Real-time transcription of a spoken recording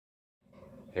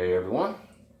Hey everyone.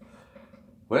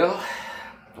 Well,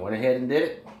 I went ahead and did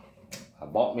it. I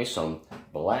bought me some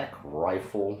Black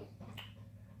Rifle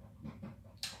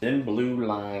Thin Blue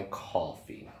Line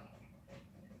coffee.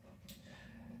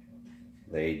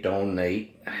 They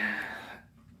donate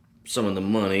some of the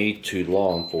money to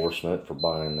law enforcement for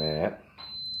buying that.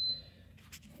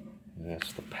 And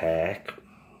that's the pack.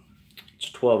 It's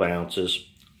 12 ounces,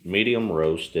 medium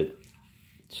roasted.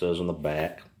 It says on the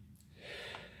back.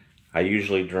 I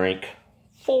usually drink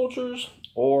Folgers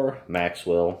or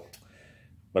Maxwell,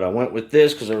 but I went with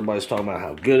this because everybody's talking about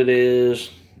how good it is,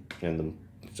 and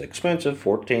it's expensive,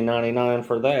 $14.99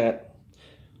 for that,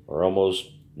 or almost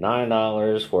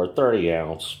 $9 for a 30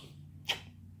 ounce,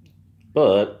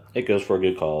 but it goes for a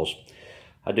good cause.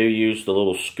 I do use the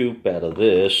little scoop out of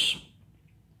this.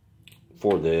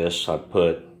 For this, I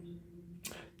put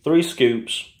 3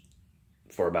 scoops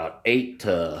for about 8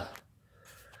 to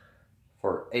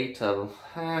I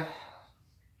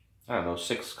don't know,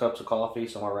 6 cups of coffee,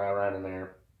 somewhere right in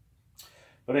there.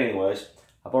 But anyways,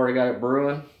 I've already got it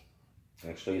brewing.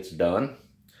 Actually, it's done.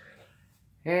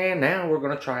 And now we're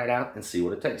going to try it out and see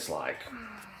what it tastes like.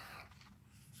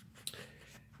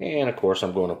 And of course,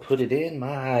 I'm going to put it in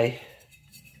my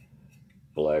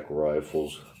Black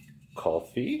Rifle's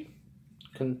coffee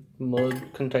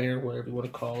mug container, whatever you want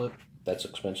to call it. That's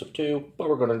expensive too, but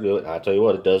we're going to do it. I tell you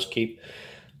what, it does keep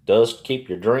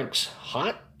your drinks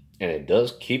hot, and it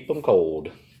does keep them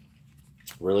cold.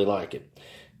 Really like it.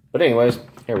 But anyways,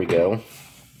 here we go.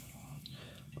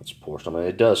 Let's pour some.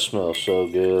 It does smell so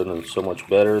good and so much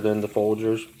better than the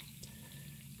Folgers,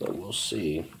 but we'll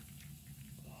see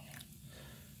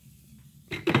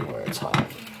where it's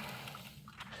hot.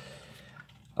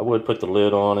 I would put the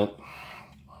lid on it,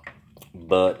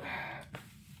 but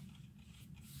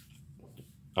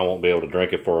I won't be able to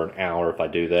drink it for an hour if I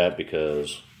do that,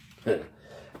 because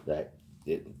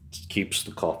it keeps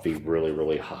the coffee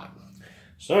really hot.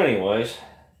 So anyways,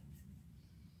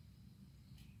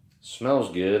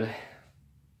 smells good.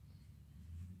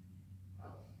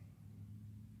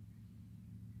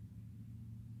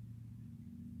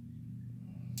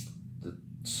 The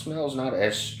smell's not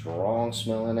as strong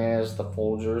smelling as the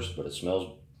Folgers, but it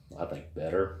smells, I think,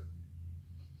 better.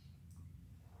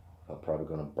 I'm probably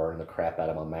going to burn the crap out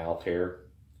of my mouth here.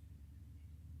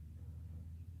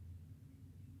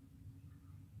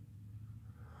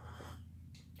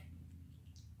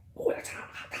 Oh, that's hot.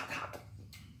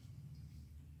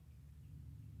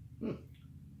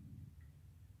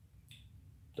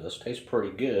 Does taste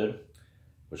pretty good.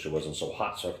 Wish it wasn't so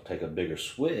hot so I could take a bigger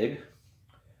swig.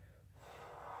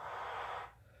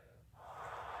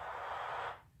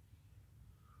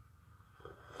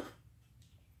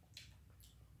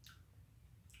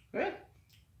 Yeah,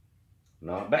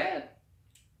 not bad.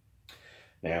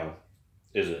 Now,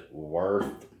 is it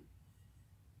worth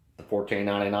the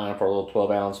 $14.99 for a little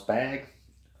 12-ounce bag?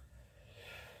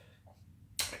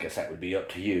 I guess that would be up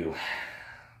to you.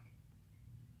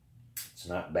 It's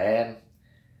not bad.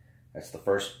 That's the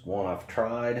first one I've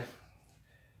tried.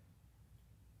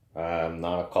 I'm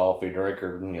not a coffee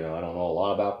drinker. You know, I don't know a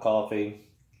lot about coffee.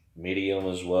 Medium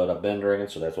is what I've been drinking,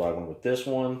 so that's why I went with this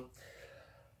one.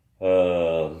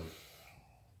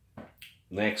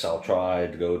 Next, I'll try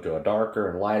to go to a darker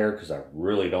and lighter, because I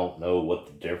really don't know what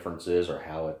the difference is or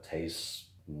how it tastes,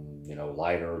 you know,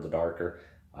 lighter or the darker.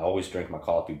 I always drink my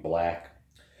coffee black.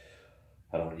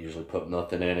 I don't usually put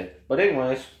nothing in it. But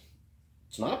anyways,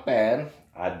 it's not bad.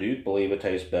 I do believe it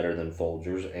tastes better than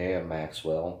Folgers and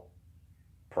Maxwell.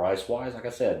 Price-wise, like I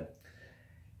said,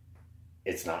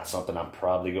 it's not something I'm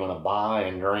probably going to buy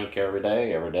and drink every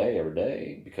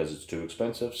day, because it's too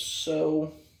expensive.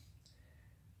 So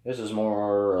this is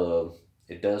more,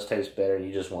 it does taste better.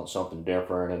 You just want something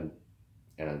different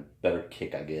and a better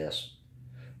kick, I guess.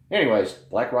 Anyways,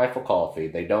 Black Rifle Coffee.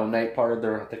 They donate part of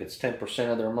their, I think it's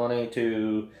 10% of their money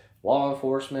to law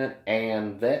enforcement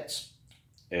and vets.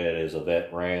 It is a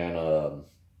vet-ran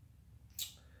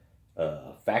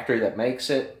factory that makes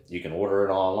it. You can order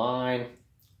it online.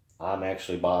 I'm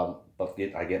actually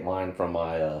I get mine from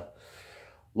my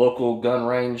local gun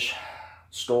range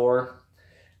store.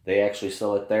 They actually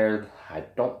sell it there. I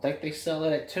don't think they sell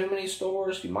it at too many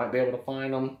stores. You might be able to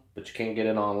find them, but you can't get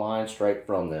it online straight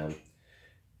from them.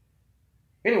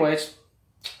 Anyways,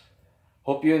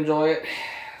 hope you enjoy it.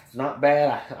 It's not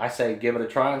bad. I say give it a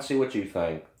try and see what you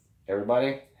think.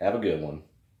 Everybody, have a good one.